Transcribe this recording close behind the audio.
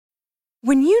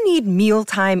When you need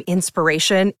mealtime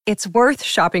inspiration, it's worth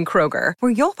shopping Kroger,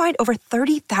 where you'll find over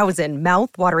 30,000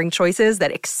 mouth-watering choices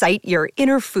that excite your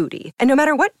inner foodie. And no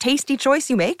matter what tasty choice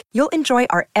you make, you'll enjoy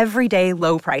our everyday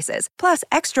low prices, plus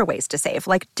extra ways to save,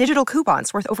 like digital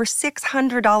coupons worth over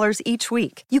 $600 each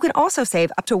week. You can also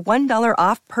save up to $1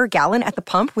 off per gallon at the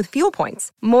pump with fuel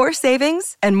points. More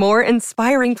savings and more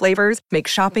inspiring flavors make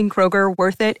shopping Kroger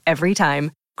worth it every time.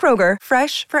 Kroger,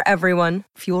 fresh for everyone.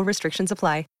 Fuel restrictions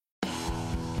apply.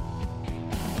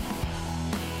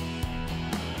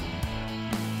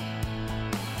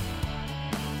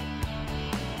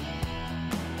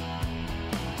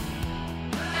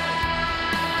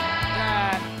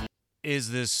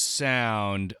 Is the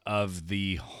sound of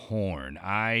the horn.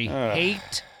 I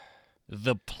hate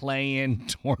the play-in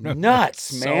tournament man.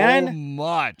 so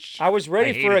much. I was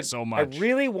ready for it so much. I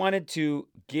really wanted to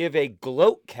give a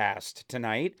gloat cast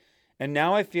tonight, and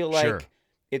now I feel like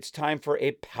it's time for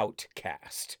a pout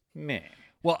cast. Man.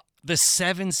 Well, the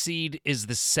 7 seed is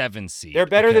the 7 seed. They're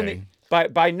better than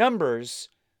by numbers,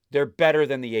 they're better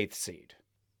than the 8th seed.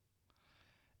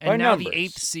 And now the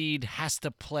 8th seed has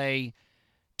to play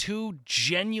 2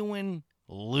 genuine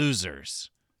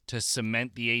losers to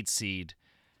cement the 8th seed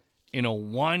in a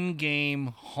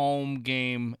 1-game home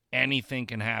game. Anything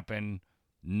can happen.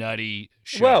 Nutty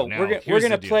show. Well, now, we're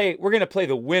gonna play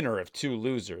the winner of 2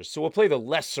 losers, so we'll play the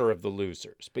lesser of the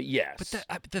losers. But yes,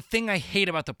 but the thing I hate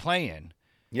about the play-in,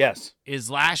 is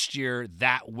last year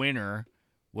that winner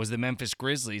was the Memphis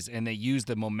Grizzlies, and they used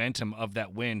the momentum of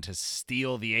that win to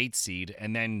steal the 8th seed,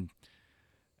 and then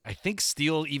I think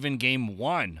steal even game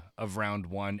 1 of round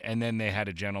 1, and then they had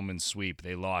a gentleman's sweep.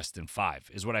 They lost in 5,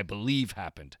 is what I believe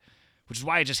happened, which is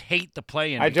why I just hate the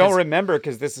play-in. I don't remember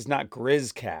because this is not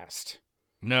Grizzcast.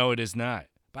 No, it is not.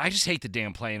 But I just hate the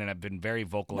damn play-in, and I've been very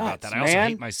vocal about that. I man. also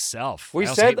hate myself. We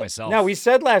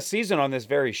said last season on this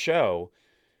very show,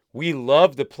 we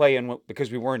loved the play-in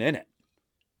because we weren't in it.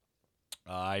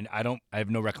 I have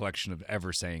no recollection of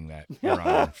ever saying that, Your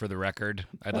Honor. For the record,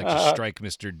 I'd like to strike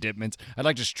Mr. Dipman's. I'd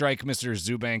like to strike Mr.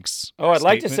 Zubank's. Oh, I'd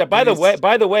like to say. By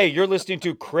the way, you're listening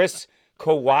to Chris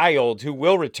Kowilde, who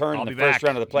will return in the first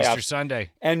round of the playoffs. Easter Sunday.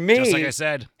 And me, just like I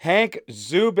said, Hank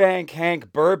Zubank,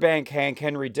 Hank Burbank, Hank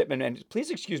Henry Dipman. And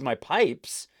please excuse my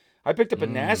pipes. I picked up a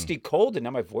nasty cold, and now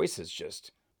my voice is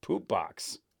just poop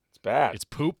box. It's bad. It's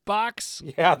poop box?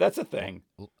 Yeah, that's a thing.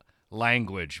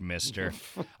 Language, mister.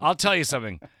 I'll tell you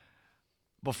something.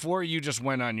 Before you just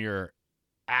went on your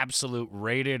absolute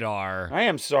rated R. I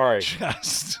am sorry.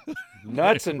 Just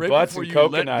nuts and right butts and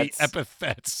coconuts. Let the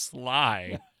epithets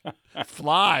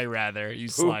fly rather. You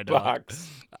poop slide box.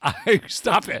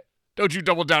 Stop it. Don't you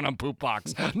double down on poop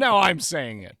box. Now I'm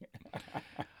saying it.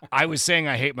 I was saying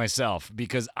I hate myself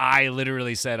because I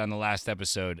literally said on the last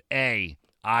episode, A,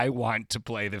 I want to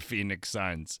play the Phoenix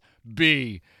Suns.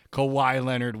 B, Kawhi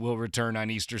Leonard will return on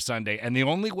Easter Sunday. And the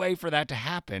only way for that to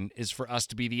happen is for us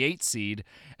to be the 8th seed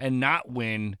and not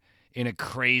win in a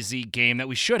crazy game that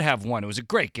we should have won. It was a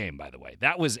great game, by the way.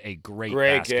 That was a great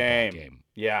basketball game.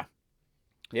 Yeah.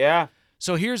 Yeah.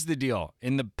 So here's the deal.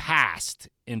 In the past,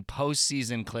 in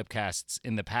postseason Clipcasts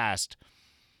in the past,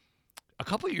 a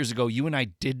couple of years ago, you and I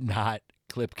did not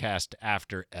Clipcast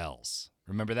after L's.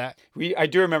 Remember that? I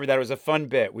do remember that. It was a fun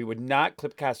bit. We would not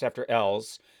Clipcast after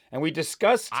L's. And we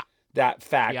discussed that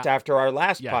fact after our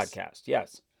last podcast.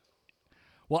 Yes.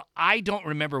 Well, I don't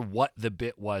remember what the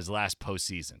bit was last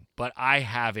postseason, but I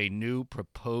have a new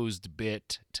proposed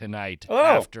bit tonight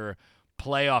after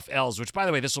playoff L's, which, by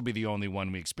the way, this will be the only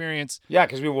one we experience. Yeah,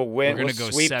 because we will win. We're going to go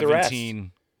sweep 17. The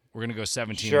rest. We're going to go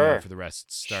 17 for the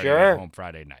rest starting at home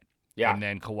Friday night. Yeah. And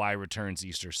then Kawhi returns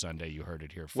Easter Sunday. You heard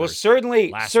it here first. Well,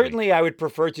 certainly I would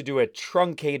prefer to do a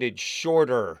truncated,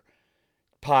 shorter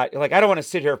pot. Like, I don't want to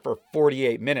sit here for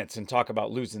 48 minutes and talk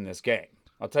about losing this game.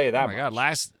 I'll tell you that much. Oh, my God.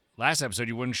 Last episode,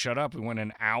 you wouldn't shut up. We went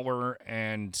an hour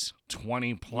and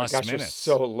 20-plus minutes. It was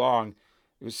so long.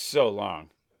 It was so long.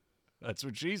 That's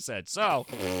what she said. So,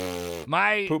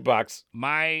 my... Poop box.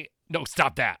 No,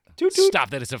 stop that. Toot, toot.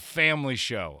 Stop that. It's a family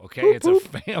show, okay? Poop, it's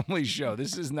poop. a family show.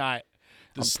 This is not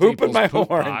the I'm pooping my poop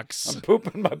horn. box. I'm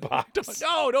pooping my box.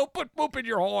 No, don't put poop in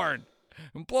your horn.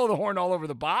 And blow the horn all over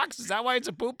the box. Is that why it's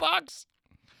a poop box?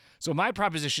 So my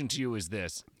proposition to you is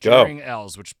this. During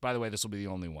L's, which, by the way, this will be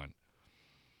the only one.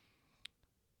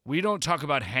 We don't talk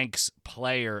about Hank's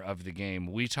player of the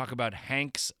game. We talk about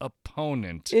Hank's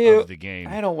opponent of the game.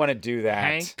 I don't want to do that.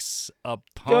 Hank's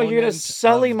opponent. You're going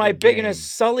to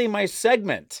sully my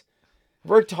segment.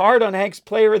 Worked hard on Hank's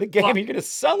player of the game. Well, You're going to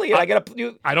sully it. I got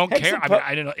to. I don't care.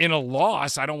 I mean, in a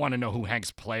loss, I don't want to know who Hank's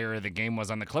player of the game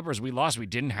was on the Clippers. We lost. We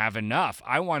didn't have enough.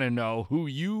 I want to know who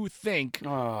you think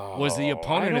was the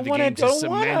opponent of the game to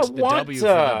cement the W for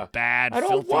the bad,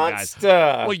 filthy guys.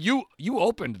 Well, you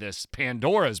opened this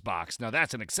Pandora's box. Now,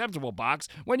 that's an acceptable box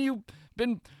when you've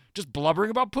been just blubbering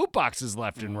about poop boxes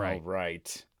left and right. All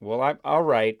right. Well, all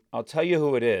right. I'll tell you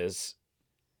who it is.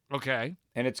 Okay.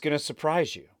 And it's going to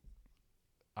surprise you.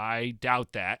 I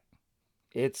doubt that.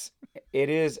 It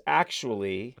is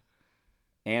actually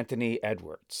Anthony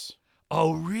Edwards.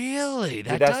 Oh, really?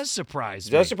 That does surprise me.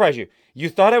 It does surprise you. You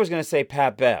thought I was going to say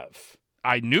Pat Bev.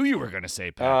 I knew you were going to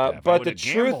say Pat Bev. But the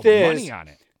truth is,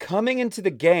 coming into the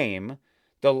game,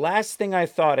 the last thing I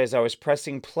thought as I was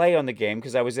pressing play on the game,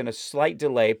 because I was in a slight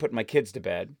delay putting my kids to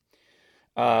bed,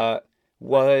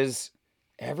 was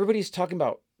everybody's talking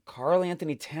about Karl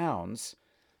Anthony Towns,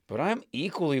 but I'm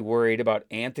equally worried about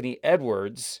Anthony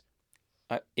Edwards.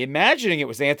 Imagining it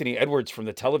was Anthony Edwards from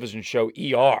the television show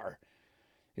ER.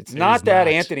 It's not that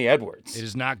Anthony Edwards. It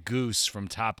is not Goose from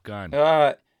Top Gun.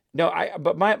 No,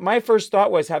 but my first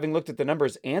thought was, having looked at the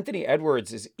numbers, Anthony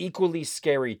Edwards is equally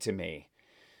scary to me.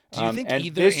 Do you think and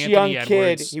either this Anthony young Edwards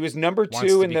kid, he was number 2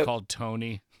 wants to in be the called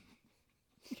Tony?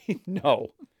 No.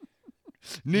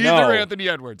 Neither Anthony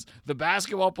Edwards, the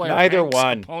basketball player, neither Hank's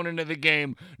one opponent of the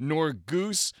game, nor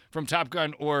Goose from Top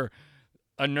Gun, or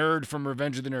a nerd from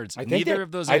Revenge of the Nerds. Neither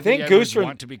of those Anthony Edwards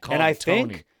want to be called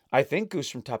Tony. I think Goose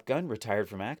from Top Gun retired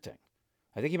from acting.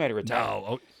 I think he might have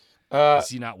retired. No. Is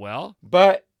he not well?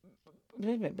 But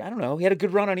I don't know. He had a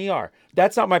good run on ER.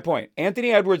 That's not my point.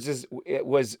 Anthony Edwards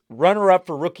was runner-up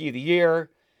for Rookie of the Year.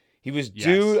 He was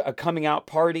due a coming-out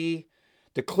party.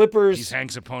 The Clippers... He's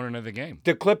Hank's opponent of the game.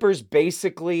 The Clippers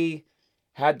basically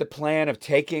had the plan of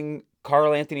taking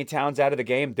Karl Anthony Towns out of the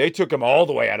game. They took him all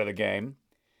the way out of the game.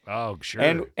 Oh, sure.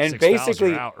 And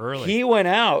basically, he went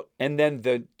out, and then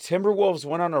the Timberwolves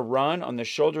went on a run on the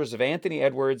shoulders of Anthony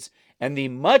Edwards and the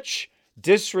much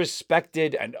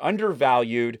disrespected and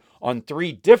undervalued on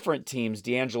 3 different teams,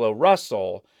 D'Angelo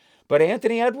Russell. But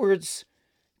Anthony Edwards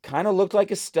kind of looked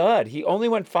like a stud. He only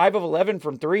went 5 of 11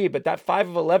 from 3, but that 5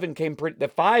 of 11 came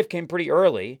pretty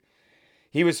early.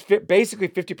 He was basically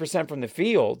 50% from the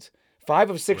field, 5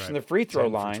 of 6 from the free throw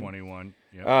line. 21.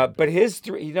 Yep. But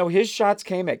his shots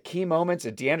came at key moments.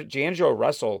 And D'Angelo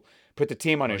Russell put the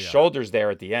team on his shoulders there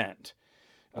at the end.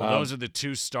 Well, those are the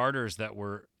 2 starters that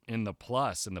were in the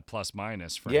plus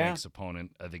minus for Hank's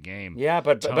opponent of the game. Yeah,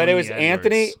 but it was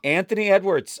Edwards. Anthony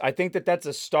Edwards. I think that's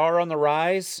a star on the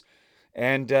rise.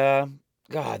 And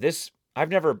I've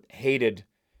never hated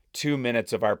 2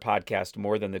 minutes of our podcast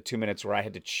more than the 2 minutes where I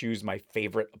had to choose my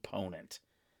favorite opponent.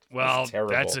 Well,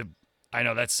 terrible. I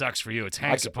know that sucks for you. It's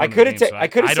Hank's I opponent.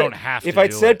 don't have to. If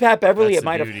I'd said Pat Beverly, it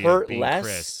might have hurt less.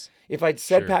 Chris. If I'd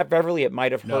said Pat Beverly, it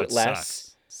might have hurt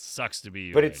less. Sucks to be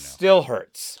you. But it still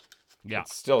hurts. Yeah, it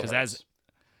still hurts. As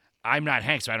I'm not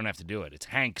Hank, so I don't have to do it. It's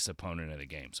Hank's opponent of the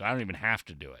game, so I don't even have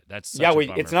to do it. That's such a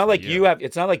bummer it's not like you have.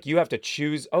 It's not like you have to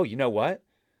choose. Oh, you know what?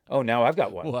 Oh, now I've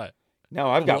got one. What?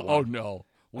 Now I've got one. Oh no!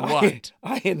 What?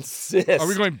 I insist. Are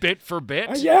we going bit for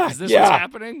bit? Yeah. Is this what's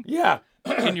happening? Yeah.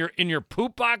 in your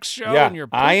poop box show, yeah. in your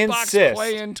poop box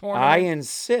play-in tournament. I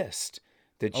insist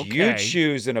that you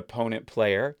choose an opponent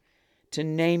player to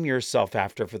name yourself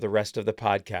after for the rest of the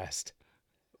podcast.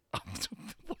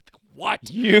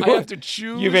 What? I have to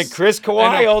choose. You've been Chris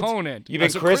Kawhild. An opponent. You've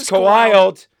been Chris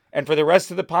Kawhild, and for the rest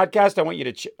of the podcast, I want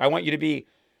you to be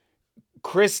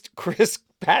Chris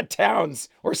Pat Towns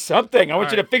or something. I want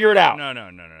you to figure it out. No.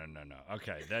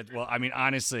 Okay.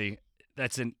 Honestly,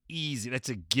 that's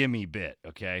a gimme bit,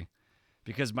 okay?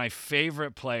 Because my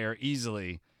favorite player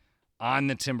easily on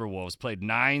the Timberwolves played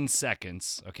 9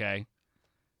 seconds, okay?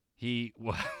 He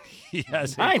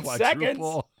has a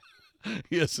quadruple.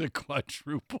 He has a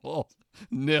quadruple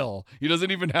nil. He doesn't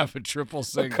even have a triple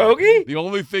single. Kogi? The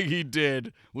only thing he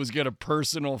did was get a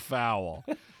personal foul.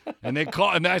 And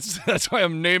that's why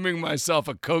I'm naming myself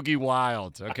Akogi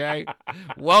Wild, okay?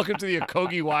 Welcome to the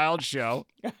Akogi Wild show,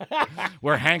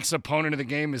 where Hank's opponent of the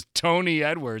game is Tony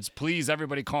Edwards. Please,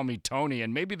 everybody call me Tony,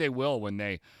 and maybe they will when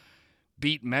they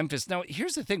beat Memphis. Now,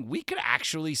 here's the thing. We could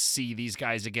actually see these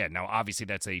guys again. Now, obviously,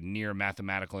 that's a near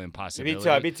mathematical impossibility.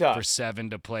 It'd be tough. For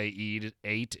 7 to play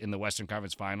 8 in the Western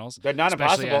Conference Finals. They're not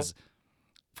impossible. As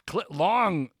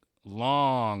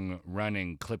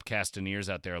long-running Clipcastaneers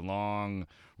out there,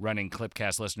 long-running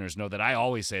Clipcast listeners know that I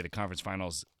always say the conference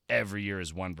finals every year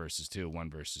is 1 versus 2,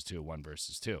 1 versus 2, 1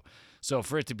 versus 2. So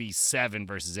for it to be 7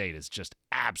 versus 8 is just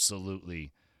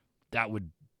absolutely, that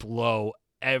would blow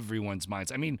everyone's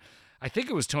minds. I mean, I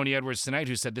think it was Tony Edwards tonight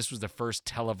who said this was the first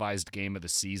televised game of the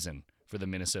season for the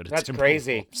Minnesota Timberwolves. That's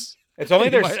crazy. It's only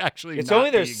their second.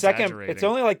 exaggerating. It's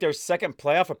only like their second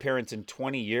playoff appearance in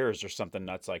 20 years or something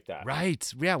nuts like that.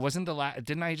 Right. Yeah. Wasn't the last?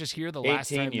 Didn't I just hear the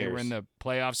last time they were in the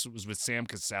playoffs was with Sam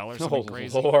Cassell or something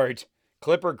crazy? Oh Lord,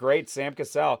 Clipper great Sam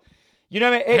Cassell. You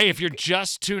know, hey, if you're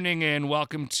just tuning in,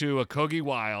 welcome to Akogi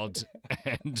Wild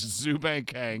and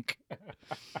Zubank Hank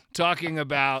talking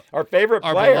about our favorite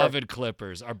our player, beloved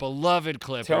Clippers,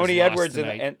 Tony Edwards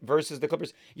and versus the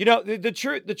Clippers. You know,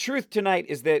 the truth tonight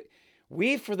is that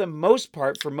we, for the most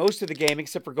part, for most of the game,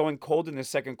 except for going cold in the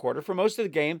second quarter, for most of the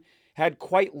game, had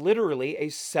quite literally a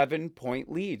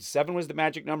 7-point lead. 7 was the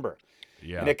magic number.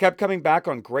 Yeah. And it kept coming back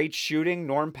on great shooting.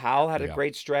 Norm Powell had a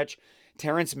great stretch.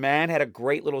 Terrence Mann had a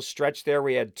great little stretch there.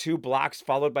 We had 2 blocks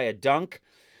followed by a dunk.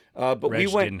 But we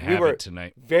were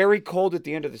tonight. Very cold at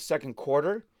the end of the second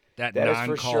quarter. That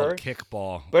non-called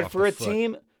kickball. But for a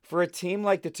team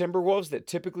like the Timberwolves that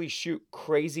typically shoot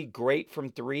crazy great from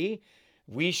 3,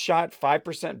 we shot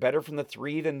 5% better from the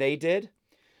 3 than they did.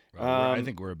 I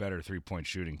think we're a better 3-point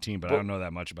shooting team, but I don't know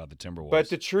that much about the Timberwolves. But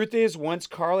the truth is, once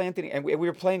Karl Anthony, and we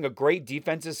were playing a great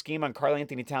defensive scheme on Karl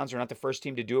Anthony Towns. We're not the first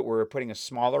team to do it. We were putting a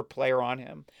smaller player on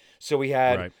him. So we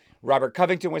had Robert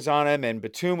Covington was on him and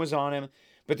Batum was on him.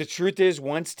 But the truth is,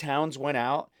 once Towns went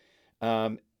out,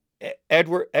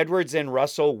 Edwards and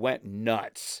Russell went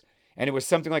nuts. And it was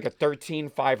something like a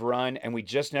 13-5 run, and we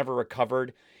just never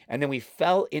recovered. And then we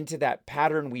fell into that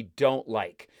pattern we don't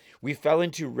like. We fell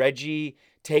into Reggie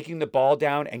taking the ball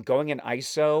down and going in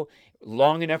ISO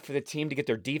long enough for the team to get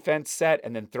their defense set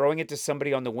and then throwing it to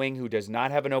somebody on the wing who does not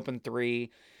have an open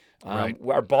 3.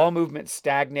 Our ball movement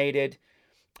stagnated.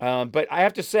 But I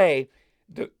have to say,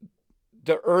 the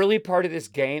early part of this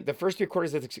game, the first 3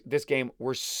 quarters of this game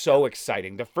were so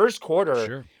exciting. The first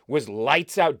quarter was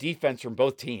lights out defense from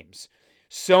both teams.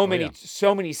 So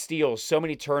many steals, so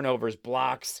many turnovers,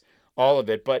 blocks, all of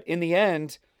it. But in the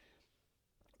end,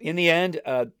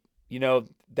 you know,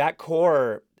 that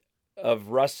core of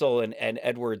Russell and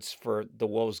Edwards for the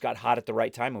Wolves got hot at the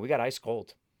right time, and we got ice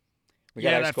cold.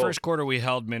 First quarter we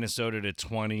held Minnesota to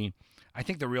 20. I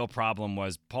think the real problem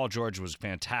was Paul George was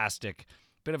fantastic.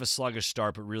 Bit of a sluggish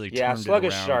start, but really turned it around. Yeah,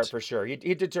 sluggish start for sure. He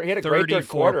had a great third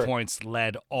quarter. 34 points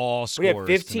led all scorers.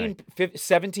 We had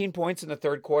 17 points in the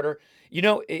third quarter. You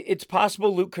know, it's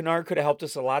possible Luke Kennard could have helped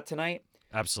us a lot tonight.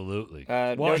 Absolutely.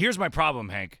 Here's my problem,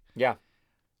 Hank. Yeah.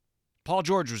 Paul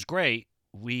George was great.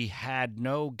 We had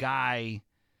no guy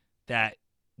that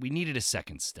we needed a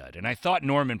second stud. And I thought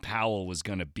Norman Powell was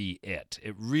going to be it.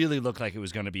 It really looked like it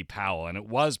was going to be Powell, and it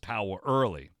was Powell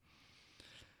early.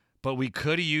 But we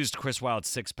could have used Chris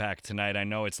Wild's 6-pack tonight. I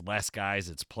know it's less guys.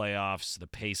 It's playoffs. The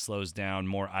pace slows down,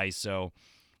 more ISO.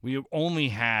 We only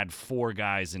had 4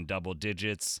 guys in double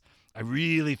digits. I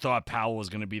really thought Powell was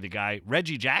going to be the guy.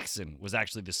 Reggie Jackson was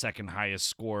actually the second highest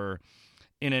scorer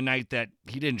in a night that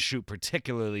he didn't shoot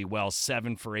particularly well,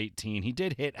 7 for 18. He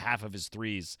did hit half of his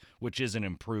threes, which is an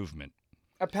improvement.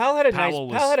 Powell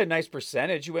had a nice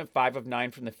percentage. He went 5 of 9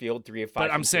 from the field, 3 of 5.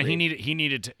 But I'm saying he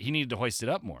needed to hoist it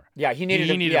up more. Yeah, he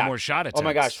needed more shot attempts. Oh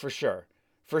my gosh, for sure.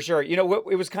 You know,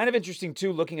 it was kind of interesting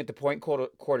too, looking at the point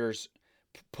totals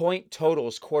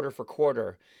quarter for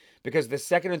quarter, because the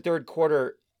second and third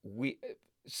quarter we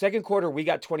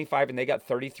got 25 and they got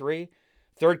 33.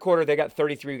 Third quarter they got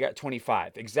 33, we got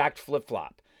 25. Exact flip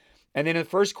flop. And then in the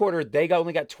first quarter, they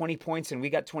only got 20 points and we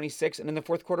got 26. And in the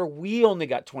fourth quarter, we only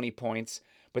got 20 points,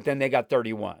 but then they got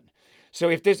 31. So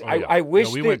if this, I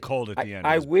wish we went cold at the end.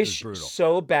 I wish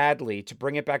so badly to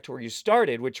bring it back to where you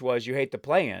started, which was you hate the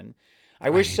play-in. I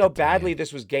wish so badly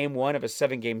this was game 1 of a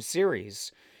 7-game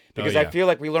series, because I feel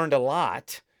like we learned a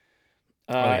lot.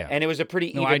 And it was a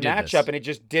pretty even matchup, and it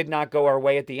just did not go our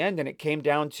way at the end. And it came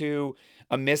down to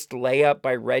a missed layup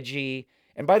by Reggie.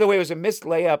 And by the way, it was a missed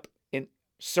layup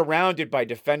surrounded by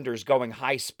defenders going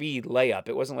high-speed layup.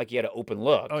 It wasn't like he had an open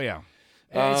look. Oh, yeah.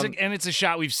 And it's a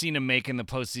shot we've seen him make in the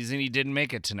postseason. He didn't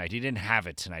make it tonight. He didn't have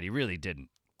it tonight. He really didn't.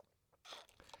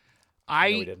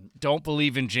 I don't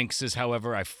believe in jinxes,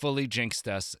 however. I fully jinxed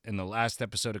us in the last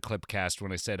episode of Clipcast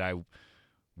when I said I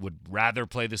would rather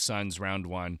play the Suns round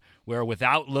 1, where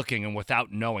without looking and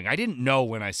without knowing, I didn't know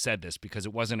when I said this because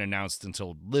it wasn't announced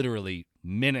until literally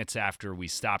minutes after we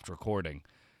stopped recording.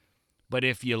 But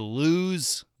if you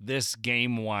lose this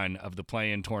game 1 of the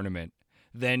play-in tournament,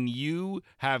 then you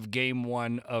have game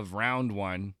 1 of round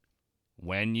 1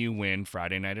 when you win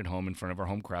Friday night at home in front of our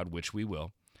home crowd, which we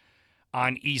will,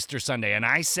 on Easter Sunday. And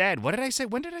I said, what did I say?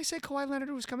 When did I say Kawhi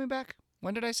Leonard was coming back?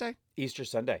 When did I say? Easter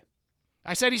Sunday.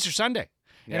 I said Easter Sunday.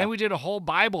 Yeah. And then we did a whole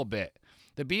Bible bit.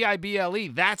 The Bible,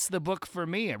 that's the book for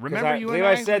me. Remember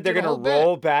I said they're going to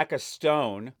roll back a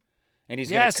stone And he's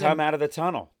going to come out of the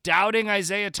tunnel. Doubting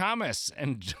Isaiah Thomas.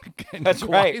 And That's Kawhi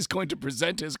right. is going to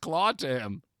present his claw to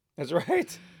him. That's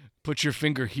right. Put your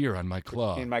finger here on my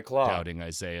claw. In my claw. Doubting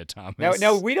Isaiah Thomas.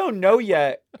 No, we don't know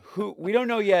yet who we don't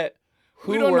know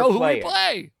who playing. we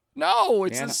play. No,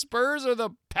 it's the Spurs or the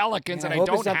Pelicans, and I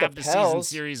don't have the season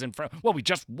series in front. Well, we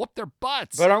just whooped their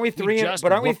butts. But aren't we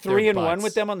 3-1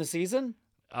 with them on the season?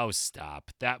 Oh,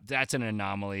 stop. That's an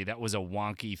anomaly. That was a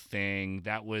wonky thing.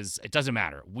 It doesn't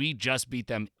matter. We just beat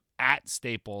them at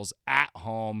Staples, at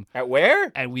home. At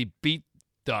where? And we beat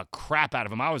the crap out of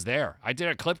them. I was there. I did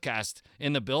a clipcast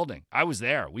in the building. I was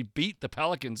there. We beat the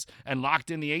Pelicans and locked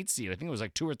in the 8th seed. I think it was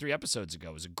like 2 or 3 episodes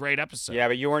ago. It was a great episode. Yeah,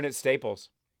 but you weren't at Staples.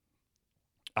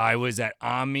 I was at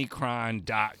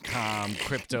Omicron.com,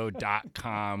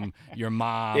 Crypto.com, your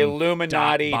mom.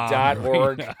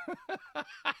 Illuminati.org.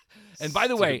 And by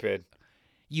the way,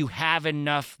 you have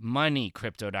enough money,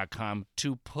 Crypto.com,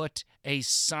 to put a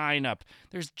sign up.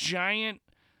 There's giant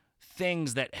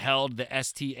things that held the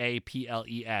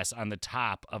STAPLES on the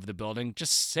top of the building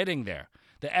just sitting there.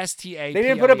 The STAPLES. They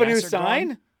didn't put up a new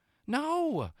sign?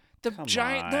 No. Come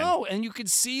on. No. And you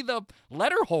could see the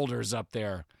letter holders up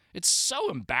there. It's so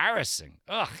embarrassing.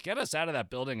 Ugh, get us out of that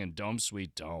building in Dome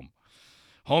Sweet Dome.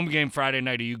 Home game Friday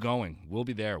night. Are you going? We'll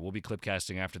be there. We'll be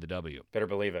clipcasting after the W. Better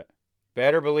believe it.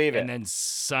 And then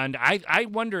Sunday. I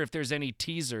wonder if there's any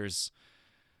teasers.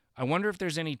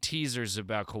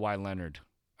 about Kawhi Leonard.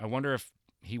 I wonder if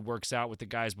he works out with the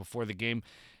guys before the game.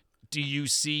 Do you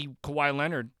see Kawhi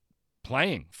Leonard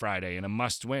playing Friday in a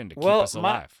must-win to keep us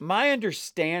alive? My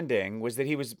understanding was that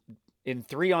he was in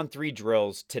 3-on-3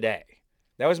 drills today.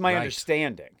 That was my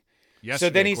understanding. Yesterday, so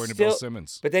then according to Bill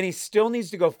Simmons. But then he still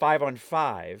needs to go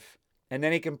 5-on-5, and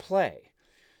then he can play.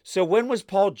 So when was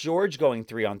Paul George going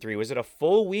 3-on-3? Was it a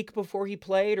full week before he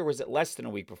played, or was it less than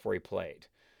a week before he played?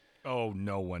 Oh,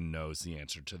 no one knows the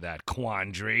answer to that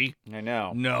quandary. I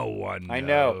know. No one knows. I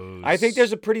know. I think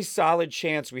there's a pretty solid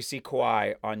chance we see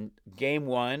Kawhi on game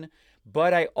 1,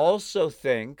 but I also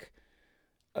think,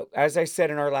 as I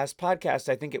said in our last podcast,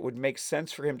 I think it would make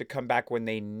sense for him to come back when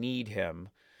they need him.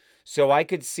 So I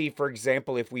could see, for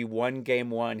example, if we won game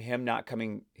 1, him not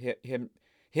coming,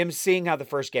 him seeing how the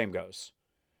first game goes.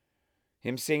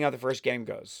 Because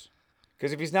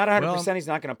if he's not 100%, he's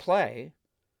not going to play.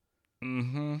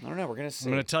 Mm-hmm. I don't know. We're going to see.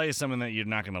 I'm going to tell you something that you're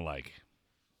not going to like.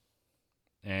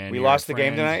 And we lost the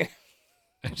game tonight?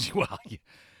 Well,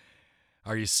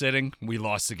 are you sitting? We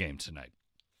lost the game tonight.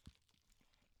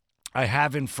 I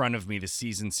have in front of me the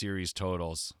season series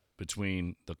totals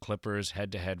between the Clippers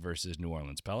head-to-head versus New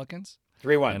Orleans Pelicans.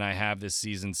 3-1. And I have this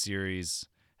season series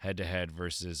head-to-head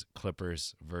versus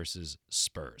Clippers versus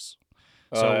Spurs.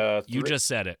 So you just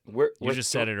said it. You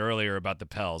just said it earlier about the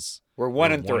Pels. We're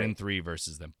 1-3. 1-3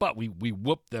 versus them. But we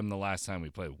whooped them the last time we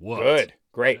played. Whooped. Good.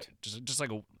 Great. Just like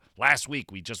last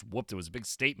week, we just whooped. It was a big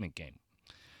statement game.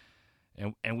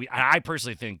 And I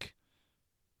personally think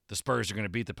the Spurs are going to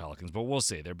beat the Pelicans, but we'll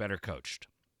see. They're better coached.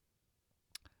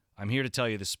 I'm here to tell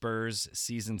you the Spurs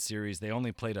season series, they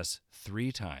only played us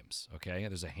 3 times, okay?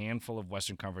 There's a handful of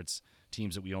Western Conference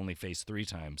teams that we only face 3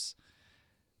 times.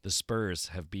 The Spurs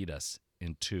have beat us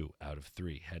in 2 out of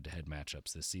 3 head-to-head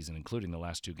matchups this season, including the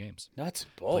last 2 games. That's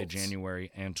bold. Played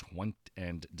January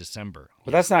and December.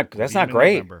 But that's not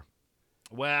great. November.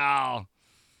 Well,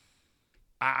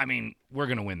 I mean, we're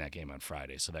going to win that game on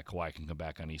Friday so that Kawhi can come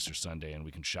back on Easter Sunday and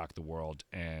we can shock the world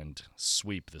and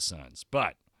sweep the Suns.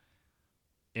 But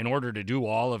in order to do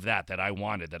all of that I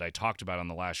wanted, that I talked about on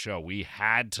the last show, we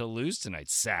had to lose tonight,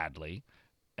 sadly.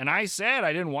 And I said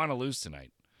I didn't want to lose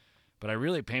tonight. But I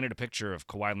really painted a picture of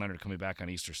Kawhi Leonard coming back on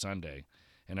Easter Sunday.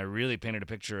 And I really painted a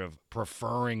picture of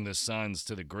preferring the Suns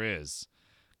to the Grizz.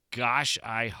 Gosh,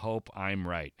 I hope I'm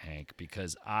right, Hank,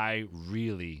 because I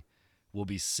really will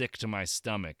be sick to my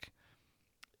stomach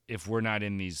if we're not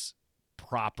in these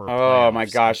proper playoffs. Oh, my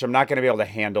gosh. I'm not going to be able to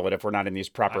handle it if we're not in these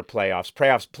proper playoffs.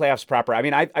 Playoffs proper. I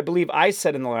mean, I believe I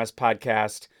said in the last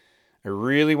podcast, I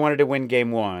really wanted to win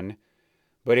game 1.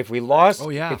 But if we lost,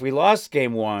 if we lost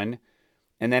game 1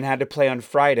 and then had to play on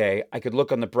Friday, I could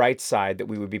look on the bright side that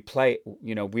we would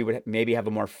we would maybe have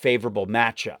a more favorable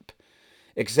matchup.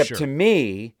 Except to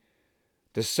me,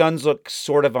 the Suns look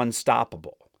sort of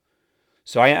unstoppable.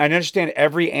 So I understand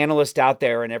every analyst out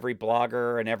there and every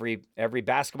blogger and every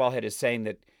basketball head is saying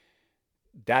that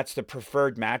that's the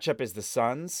preferred matchup is the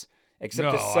Suns.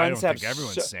 Except the Suns I don't think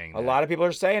everyone's saying that. A lot of people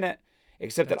are saying it.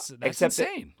 Except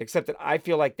insane. Except that I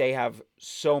feel like they have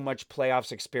so much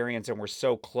playoffs experience and we're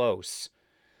so close.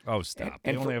 Oh, stop.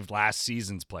 They only have last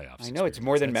season's playoffs. I know. It's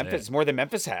more than Memphis. It's more than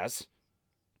Memphis has.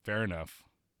 Fair enough.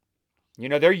 You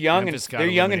know, they're young Memphis got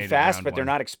and eliminated fast, round but they're one.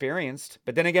 not experienced.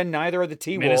 But then again, neither are the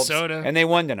T-Wolves. Minnesota. And they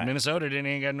won tonight. Minnesota didn't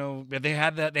even get no. They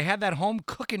had that home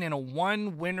cooking in a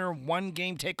one-winner,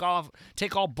 one-game take-all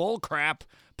bull crap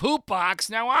poop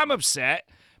box. Now I'm upset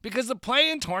because the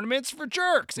play-in tournament's for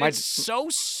jerks. It's so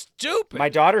stupid. My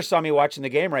daughter saw me watching the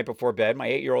game right before bed, my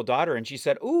 8-year-old daughter, and she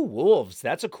said, "Ooh, Wolves,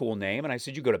 that's a cool name." And I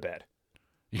said, "You go to bed."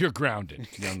 You're grounded,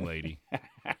 young lady.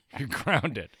 You're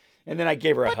grounded. And then I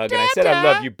gave her a hug, and I said, "I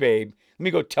love you, babe. Let me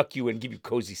go tuck you in and give you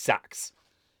cozy socks."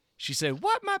 She said,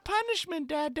 "What my punishment,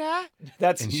 Dada?"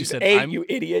 That's and you said, you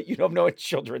idiot. You don't know what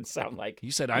children sound like. You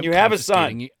said, "You have a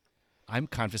son." I'm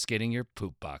confiscating your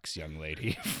poop box, young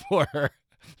lady,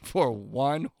 for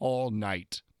one whole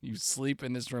night. You sleep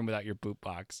in this room without your poop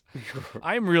box.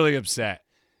 I'm really upset.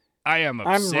 I am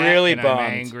upset. I'm really and bummed.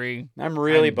 I'm angry. I'm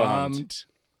really bummed.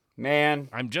 Man.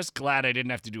 I'm just glad I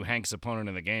didn't have to do Hank's opponent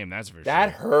in the game, that's for sure.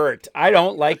 That hurt. I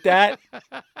don't like that.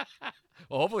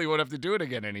 Well, hopefully you won't have to do it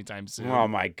again anytime soon. Oh,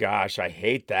 my gosh. I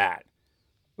hate that.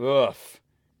 Ugh.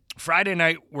 Friday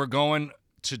night, we're going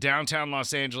to downtown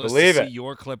Los Angeles Believe to it. see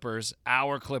your Clippers,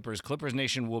 our Clippers. Clippers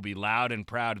Nation will be loud and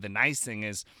proud. The nice thing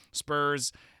is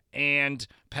Spurs and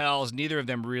Pels, neither of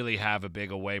them really have a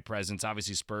big away presence.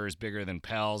 Obviously, Spurs bigger than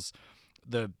Pels.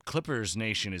 The Clippers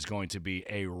Nation is going to be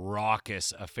a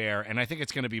raucous affair, and I think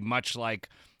it's going to be much like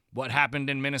what happened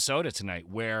in Minnesota tonight,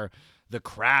 where the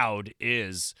crowd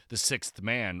is the sixth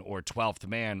man or 12th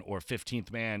man or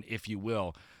 15th man, if you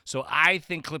will. So I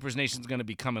think Clippers Nation is going to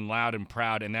be coming loud and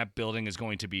proud, and that building is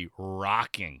going to be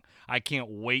rocking. I can't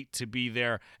wait to be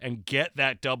there and get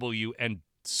that W and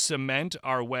cement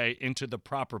our way into the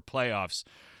proper playoffs.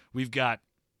 We've got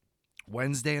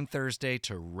Wednesday and Thursday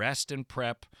to rest and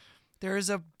prep. There is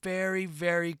a very,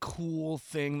 very cool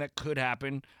thing that could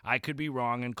happen. I could be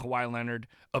wrong, and Kawhi Leonard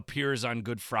appears on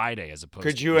Good Friday as opposed to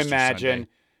Easter Sunday.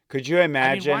 Could you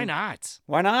imagine? I mean, why not?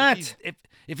 Why not?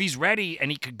 If he's ready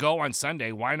and he could go on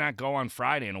Sunday, why not go on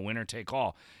Friday in a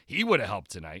winner-take-all? He would have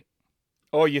helped tonight.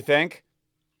 Oh, you think?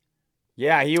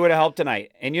 Yeah, he would have helped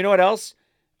tonight. And you know what else?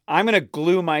 I'm going to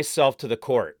glue myself to the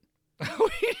court. We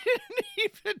didn't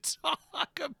even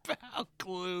talk about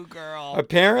glue, girl.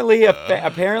 Apparently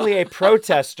a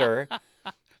protester.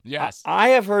 Yes. I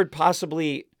have heard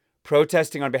possibly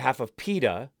protesting on behalf of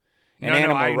PETA and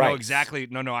animal rights. I know exactly.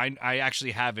 No, I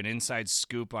actually have an inside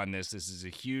scoop on this. This is a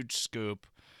huge scoop.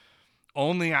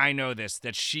 Only I know this,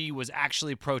 that she was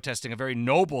actually protesting a very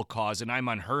noble cause, and I'm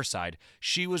on her side.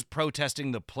 She was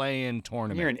protesting the play-in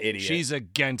tournament. You're an idiot. She's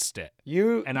against it.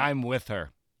 And I'm with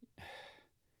her.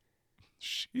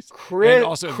 Chris, and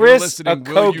also, Chris if you're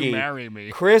listening, will you marry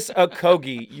me? Chris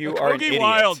Okogie, you are an idiot.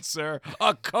 Wild, sir.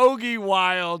 Okogie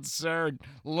Wild, sir.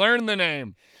 Learn the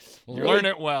name. Learn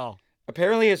it well.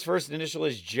 Apparently his first initial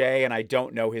is J, and I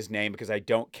don't know his name because I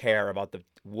don't care about the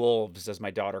wolves, as my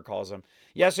daughter calls them.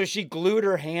 Yeah, so she glued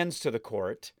her hands to the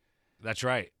court. That's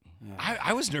right.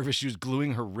 I was nervous she was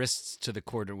gluing her wrists to the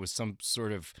court. It was some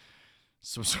sort of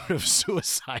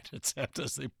suicide attempt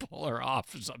as they pull her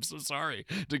off. I'm so sorry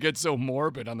to get so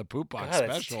morbid on the Poop Box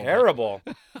special. That's terrible.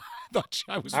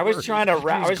 I was trying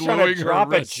to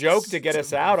drop a joke to get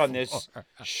us out on this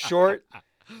short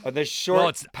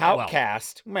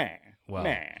poutcast.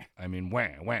 I mean,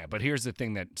 wah. But here's the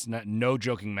thing that's no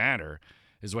joking matter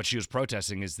is what she was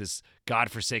protesting is this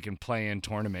godforsaken play-in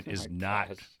tournament is not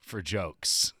for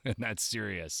jokes, and that's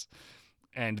serious.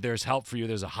 And there's help for you.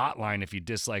 There's a hotline if you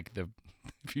dislike the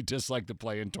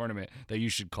play-in tournament that you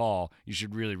should call. You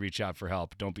should really reach out for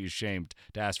help. Don't be ashamed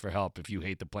to ask for help if you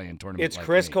hate the play-in tournament. It's like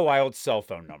Chris Kawhile's cell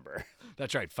phone number.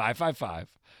 That's right.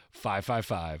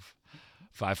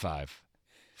 555-555-5555.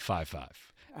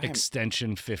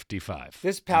 Extension 55.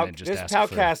 This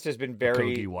podcast has been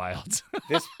very Wild.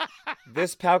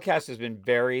 this podcast has been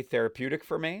very therapeutic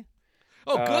for me.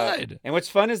 Oh, good. And what's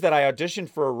fun is that I auditioned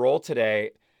for a role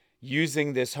today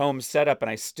using this home setup,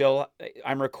 and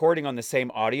I'm recording on the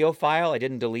same audio file. I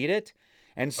didn't delete it.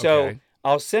 And so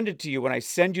I'll send it to you. When I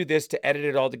send you this to edit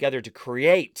it all together to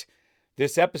create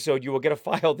this episode, you will get a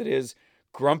file that is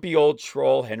grumpy old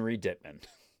troll Henry Dittman.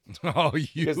 Oh,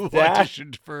 you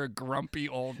auditioned for a grumpy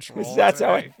old troll. That's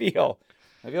how I feel.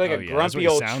 I feel like a grumpy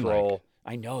old troll. Like.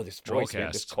 I know this voice, man.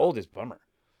 This cold is bummer.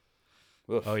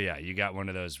 Oof. Oh, yeah. You got one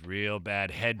of those real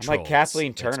bad head I'm trolls. like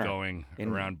Kathleen Turner going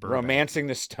around Burbank. Romancing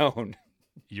the Stone.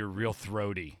 You're real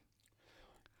throaty.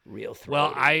 Real throaty.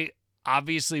 Well, I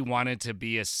obviously wanted to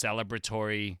be a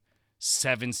celebratory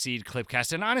 7-seed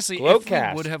Clipcast. And honestly,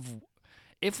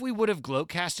 if we would have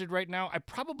Gloatcasted right now, I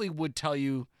probably would tell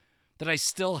you that I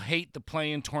still hate the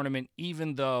play-in tournament,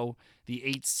 even though the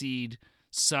 8 seed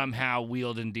somehow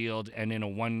wheeled and dealed and in a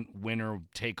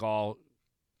one-winner-take-all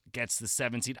gets the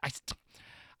 7 seed.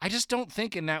 I just don't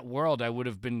think in that world I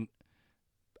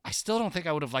still don't think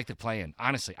I would have liked the play-in.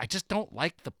 Honestly, I just don't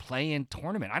like the play-in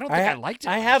tournament. I don't think I liked it.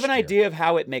 I have an idea of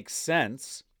how it makes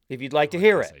sense. If you'd like to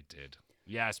hear it, I did.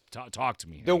 Yes, talk to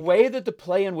me. The way that the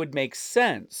play-in would make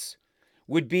sense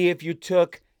would be if you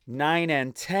took 9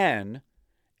 and 10,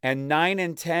 and 9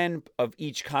 and 10 of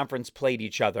each conference played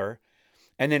each other,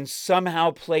 and then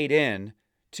somehow played in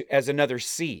as another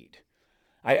seed,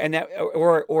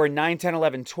 or 9, 10,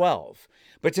 11, 12.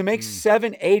 But to make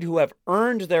 7, 8 who have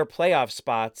earned their playoff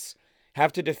spots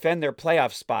have to defend their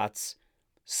playoff spots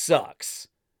sucks.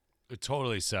 It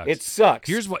totally sucks. It sucks.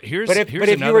 But if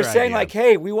you were saying like,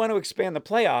 hey, we want to expand the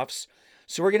playoffs,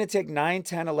 so we're going to take 9,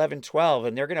 10, 11, 12,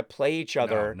 and they're going to play each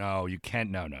other. No, you can't.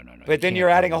 No. But then you're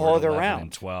adding a whole other round.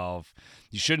 And 12.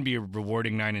 You shouldn't be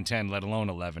rewarding 9 and 10, let alone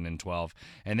 11 and 12.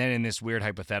 And then in this weird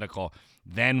hypothetical,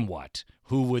 then what?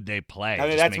 Who would they play? I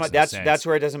mean, that's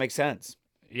where it doesn't make sense.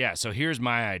 Yeah, so here's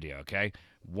my idea, okay?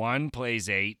 1 plays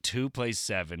 8, 2 plays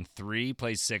 7, 3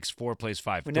 plays 6, 4 plays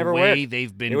 5. It would never work.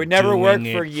 It would never work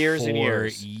for years and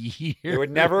years. It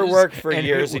would never work for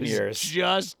years and years.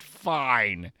 Just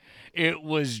fine. It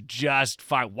was just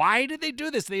fine. Why did they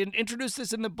do this? They introduced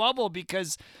this in the bubble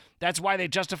because that's why they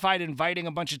justified inviting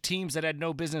a bunch of teams that had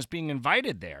no business being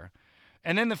invited there.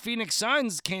 And then the Phoenix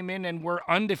Suns came in and were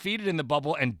undefeated in the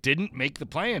bubble and didn't make the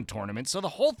play-in tournament. So the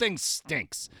whole thing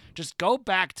stinks. Just go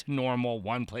back to normal.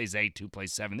 1 plays 8, 2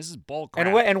 plays 7. This is bull crap.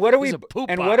 And what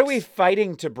are we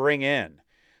fighting to bring in?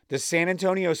 The San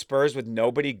Antonio Spurs with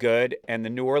nobody good and the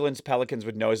New Orleans Pelicans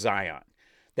with no Zion.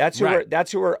 That's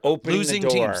who are opening losing the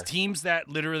door. Teams that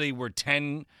literally were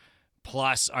 10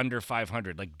 plus under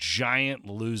 500, like giant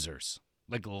losers.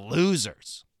 Like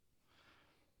losers.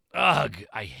 Ugh,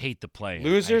 I hate the play.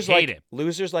 Losers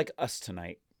like us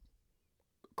tonight.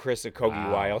 Chris at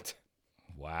Kogi Wild.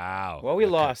 Wow. Well, we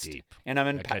lost. Deep. And I'm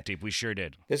in cut deep. We sure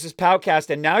did. This is Powcast,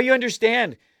 and now you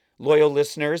understand, loyal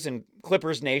listeners and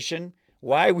Clippers Nation,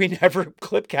 why we never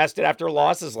clipcasted after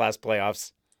losses last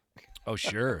playoffs. Oh,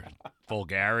 sure.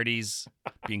 Vulgarities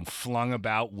being flung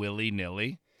about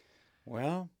willy-nilly.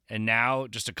 Well. And now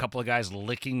just a couple of guys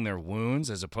licking their wounds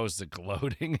as opposed to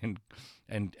gloating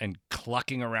and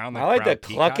clucking around. I like the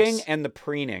clucking and the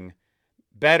preening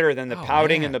better than the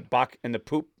pouting and the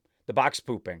box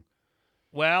pooping.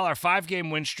 Well, our 5-game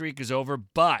win streak is over,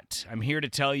 but I'm here to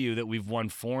tell you that we've won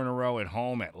 4 in a row at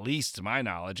home, at least to my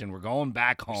knowledge, and we're going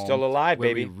back home. Still alive,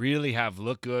 baby. We really have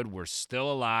looked good. We're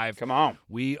still alive. Come on.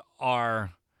 We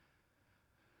are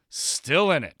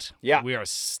still in it. Yeah. We are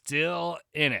still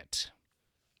in it.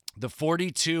 The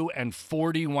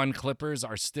 42-41 Clippers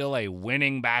are still a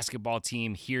winning basketball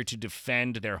team here to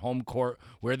defend their home court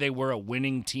where they were a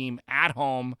winning team at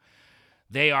home.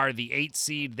 They are the 8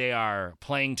 seed. They are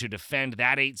playing to defend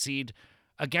that 8 seed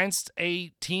against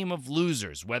a team of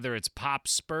losers, whether it's Pop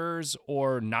Spurs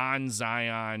or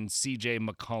non-Zion CJ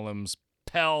McCollum's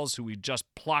Pels, who we just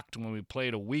plucked when we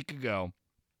played a week ago.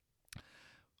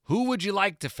 Who would you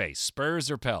like to face, Spurs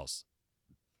or Pels?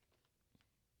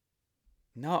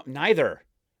 No, neither.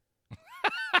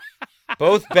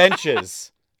 Both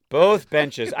benches.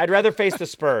 I'd rather face the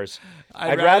Spurs.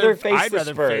 I'd rather face the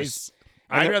Spurs.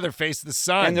 I'd rather face the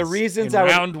Suns. And the reasons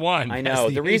round one. I know.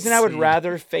 The reason I would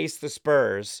rather face the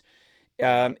Spurs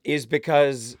is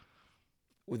because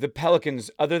the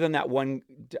Pelicans, other than that one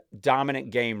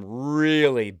dominant game,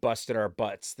 really busted our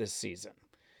butts this season.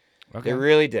 Okay. They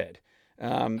really did.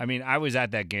 I mean, I was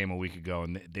at that game a week ago,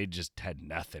 and they just had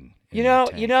nothing. You know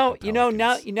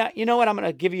what? I'm going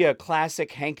to give you a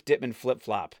classic Hank Dittman flip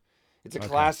flop. It's a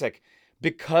classic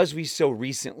because we so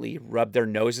recently rubbed their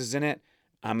noses in it.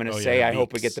 I'm going to say I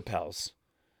hope we get the Pels.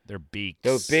 Their beaks,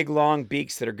 those big long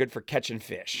beaks that are good for catching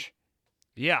fish.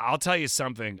 Yeah, I'll tell you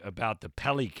something about the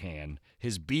Pelican.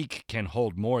 His beak can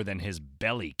hold more than his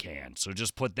belly can. So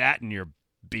just put that in your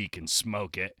beak and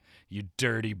smoke it, you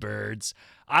dirty birds.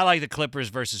 I like the Clippers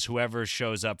versus whoever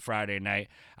shows up Friday night.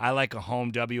 I like a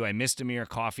home W. I missed Amir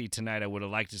Coffey tonight. I would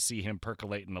have liked to see him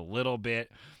percolating a little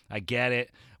bit. I get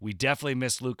it. We definitely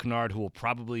miss Luke Kennard, who will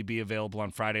probably be available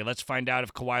on Friday. Let's find out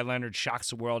if Kawhi Leonard shocks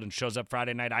the world and shows up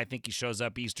Friday night. I think he shows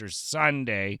up Easter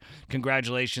Sunday.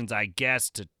 Congratulations, I guess,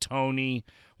 to Tony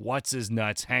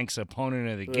What's-His-Nuts, Hank's opponent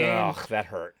of the game. Ugh, that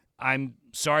hurt. I'm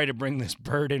sorry to bring this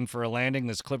bird in for a landing,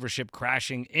 this Clipper ship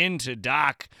crashing into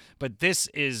dock, but this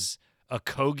is a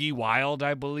Kogi Wild,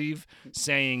 I believe,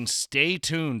 saying, stay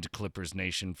tuned, Clippers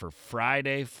Nation, for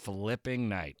Friday flipping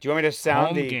night. Do you want me to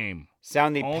sound the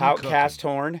Powcast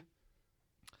horn?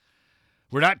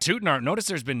 We're not tooting our. Notice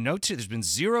there's been there's been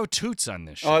 0 toots on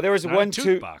this show. Oh, there was not one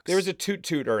toot. There was a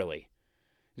toot early.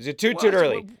 There's a toot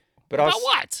early. About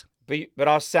what? But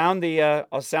I'll sound the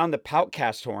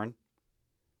Poutcast horn.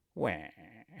 Wah.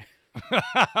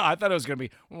 I thought it was gonna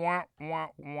be wah, wah,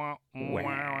 wah, wah, wah.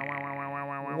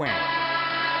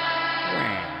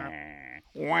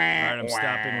 All right, I'm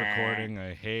stopping recording.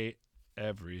 I hate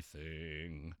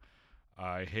everything.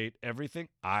 I hate everything.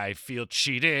 I feel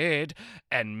cheated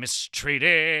and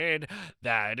mistreated.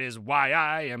 That is why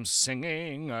I am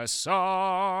singing a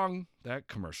song. That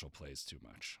commercial plays too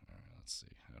much. All right, let's see.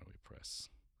 How do we press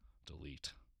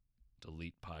delete?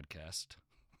 Delete podcast.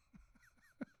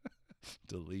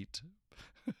 Delete.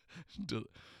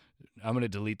 I'm going to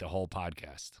delete the whole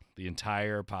podcast. The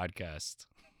entire podcast.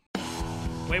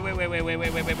 Wait.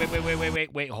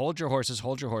 Hold your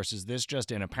horses. This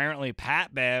just in. Apparently,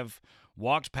 Pat Bev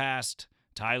walked past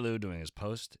Ty Lue doing his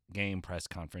post-game press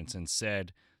conference and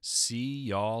said, "See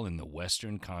y'all in the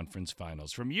Western Conference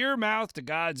Finals." From your mouth to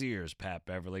God's ears, Pat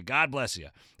Beverly. God bless you.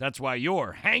 That's why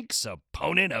you're Hank's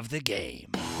opponent of the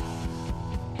game.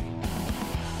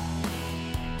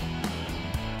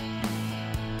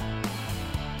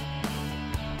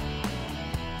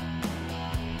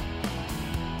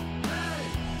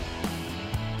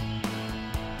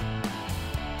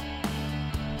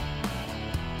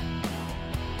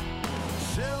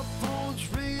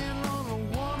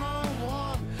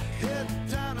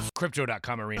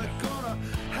 Crypto.com arena. Gonna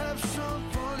have some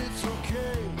fun, it's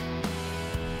okay.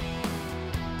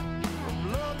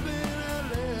 I'm loving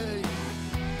LA.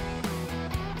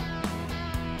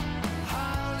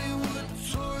 Hollywood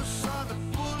tourists on the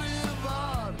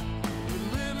boulevard. We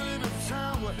live in a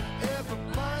town where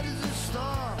everybody's a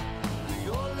star. We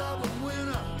all love a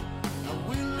winner, and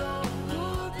we love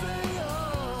who they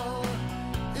are.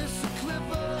 It's the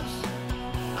Clippers.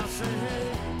 I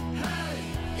say, hey,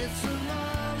 it's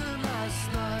another nice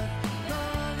night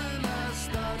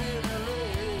in LA.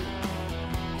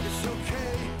 It's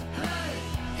okay, hey,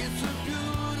 it's a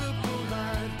beautiful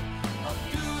night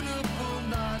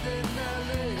in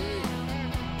LA.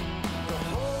 The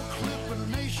whole Clipper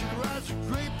Nation rides a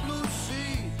great blue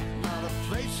sea. Not a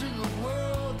place in the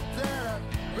world that I'd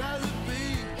rather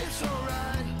be. It's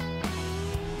alright,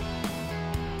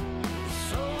 it's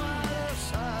so hot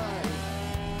outside.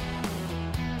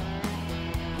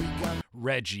 We got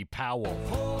Reggie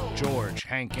Powell, George,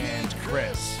 Hank, and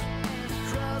Chris. the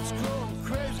crowd's going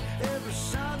crazy, every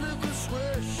sound of a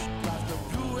swish, like the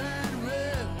blue and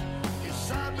red. It's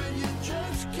something you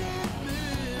just can't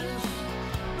miss.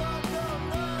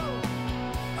 No.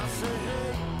 I say,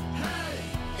 hey,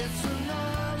 it's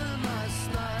another nice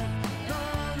night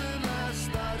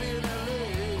in LA.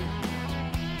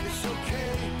 It's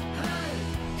okay, hey,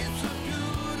 it's a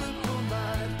beautiful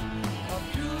night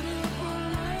in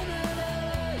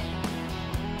LA.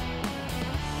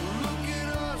 Look at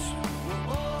us, we're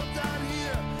all down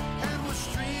here, and we're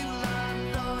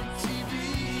streamlined on TV.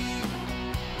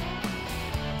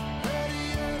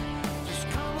 Hey, just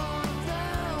come on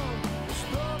down. There's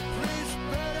no place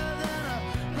better than I'd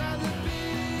rather be.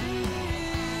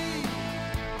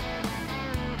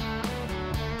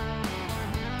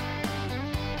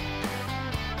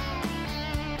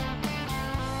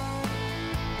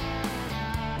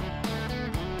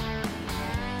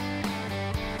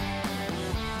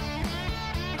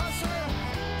 I said,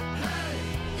 hey,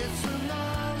 it's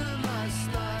another nice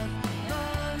night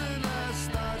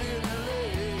in LA.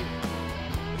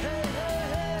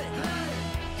 Hey,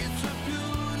 it's a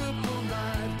beautiful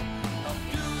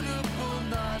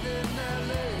night in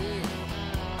LA.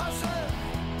 I said,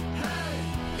 hey,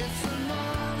 it's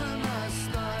another nice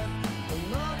night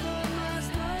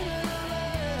in LA.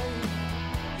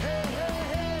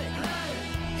 Hey,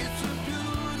 it's a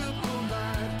beautiful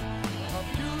night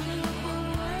in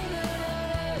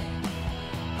LA.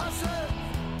 I said,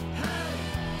 hey,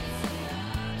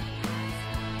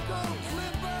 go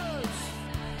Clippers!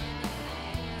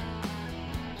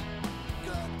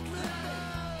 Go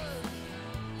Clippers!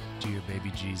 Dear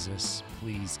baby Jesus,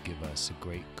 please give us a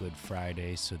great Good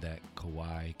Friday so that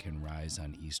Kawhi can rise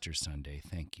on Easter Sunday.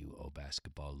 Thank you, O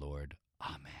basketball Lord.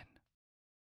 Amen.